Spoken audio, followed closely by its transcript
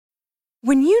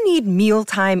When you need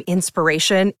mealtime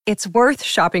inspiration, it's worth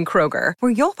shopping Kroger,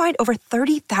 where you'll find over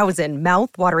 30,000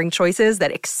 mouth-watering choices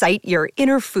that excite your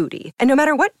inner foodie. And no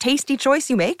matter what tasty choice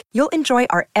you make, you'll enjoy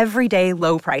our everyday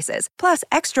low prices, plus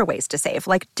extra ways to save,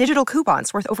 like digital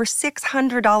coupons worth over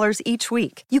 $600 each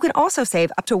week. You can also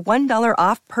save up to $1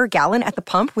 off per gallon at the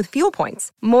pump with fuel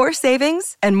points. More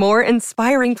savings and more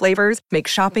inspiring flavors make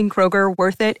shopping Kroger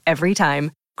worth it every time.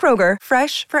 Kroger,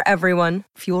 fresh for everyone.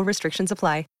 Fuel restrictions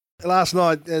apply. Last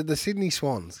night, the Sydney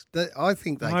Swans. I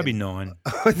think they Maybe can, 9.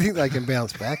 I think they can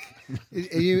bounce back.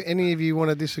 Any of you want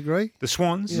to disagree? The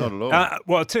Swans? Not at all.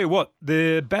 Well, I'll tell you what,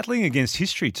 they're battling against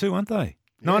history too, aren't they?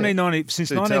 Yeah. 1990, since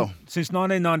Do tell.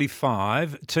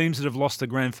 1995, teams that have lost the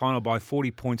grand final by 40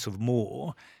 points or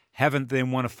more haven't then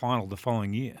won a final the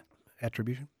following year.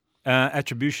 Attribution?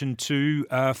 Attribution to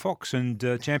Fox and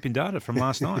Champion Data from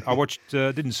last night. I watched,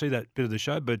 didn't see that bit of the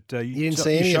show, but You didn't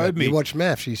see any of showed it. me. You watched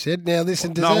MAFS, you said. Now,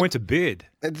 listen, I went to bed.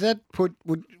 does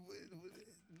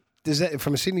that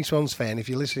from a Sydney Swans fan, if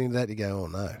you're listening to that, you go, oh,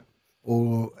 no.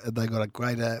 Or have they got a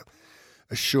greater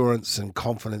assurance and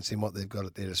confidence in what they've got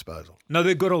at their disposal? No,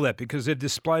 they've got all that because they've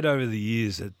displayed over the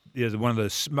years that they're one of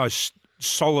the most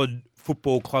solid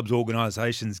football clubs,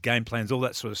 organisations, game plans, all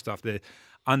that sort of stuff. They're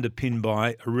underpinned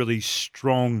by a really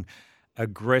strong,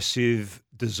 aggressive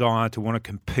desire to want to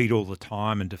compete all the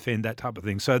time and defend, that type of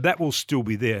thing. So that will still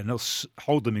be there and they'll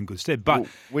hold them in good stead. But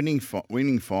winning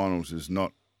finals is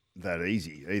not that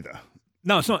easy either.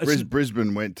 no, it's not.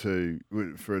 Brisbane went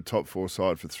for a top 4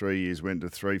 side for 3 years, went to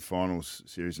 3 finals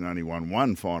series and only won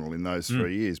 1 final in those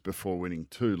 3 years before winning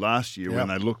 2 last year when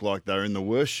they looked like they were in the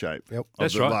worst shape of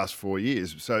That's the right. last 4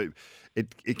 years. So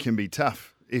it can be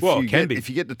tough. If Well, you it can get, be. If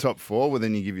you get to top 4, well,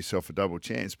 then you give yourself a double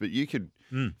chance. But you could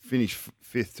finish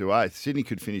 5th to 8th. Sydney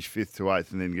could finish 5th to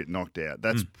 8th and then get knocked out.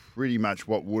 That's pretty much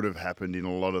what would have happened in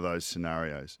a lot of those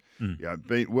scenarios. You know,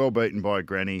 well beaten by a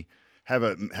granny, have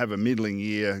a middling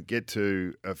year, get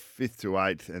to a 5th to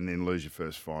 8th, and then lose your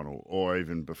first final, or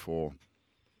even before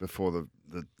the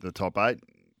top 8,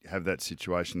 have that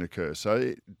situation occur.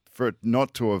 So for it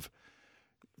not to have.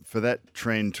 For that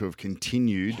trend to have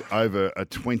continued over a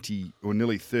 20 or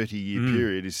nearly 30-year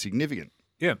period is significant.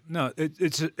 Yeah, no,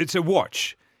 it's a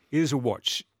watch. It is a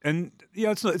watch, and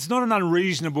it's not an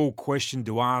unreasonable question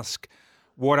to ask.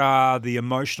 What are the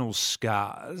emotional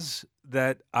scars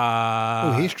that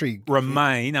history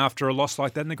remain after a loss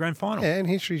like that in the grand final? Yeah, and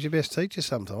history's your best teacher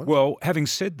sometimes. Well, having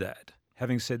said that,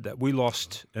 we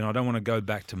lost, and I don't want to go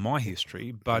back to my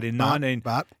history, but in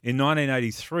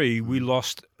 1983 we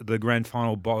lost the grand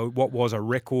final by what was a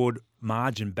record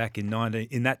margin back in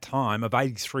that time of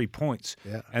 83 points,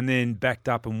 and then backed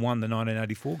up and won the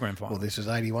 1984 grand final. Well, this is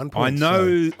 81 points.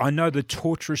 I know the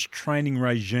torturous training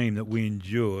regime that we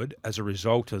endured as a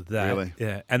result of that. Really?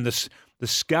 Yeah, and the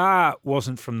scar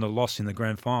wasn't from the loss in the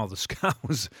grand final. The scar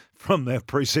was from their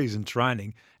pre-season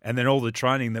training. And then all the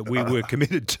training that we were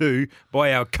committed to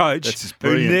by our coach, That's who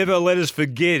brilliant. never let us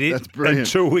forget it That's brilliant.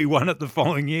 until we won it the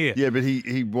following year. Yeah, but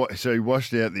he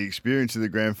washed out the experience of the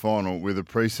grand final with a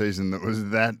preseason that was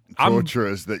that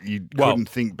torturous that you couldn't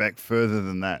think back further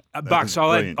than that. Bucks,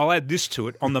 I'll add this to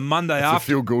it. On the Monday It's a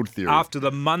feel-good theory. after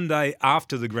the Monday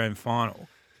after the grand final,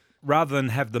 rather than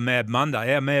have the Mad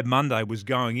Monday, our Mad Monday was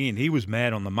going in. He was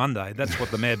mad on the Monday. That's what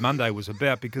the Mad Monday was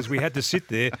about, because we had to sit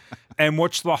there and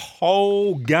watch the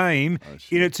whole game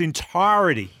in its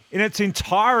entirety.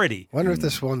 I wonder if the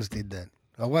Swans did that.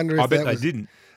 I bet they didn't.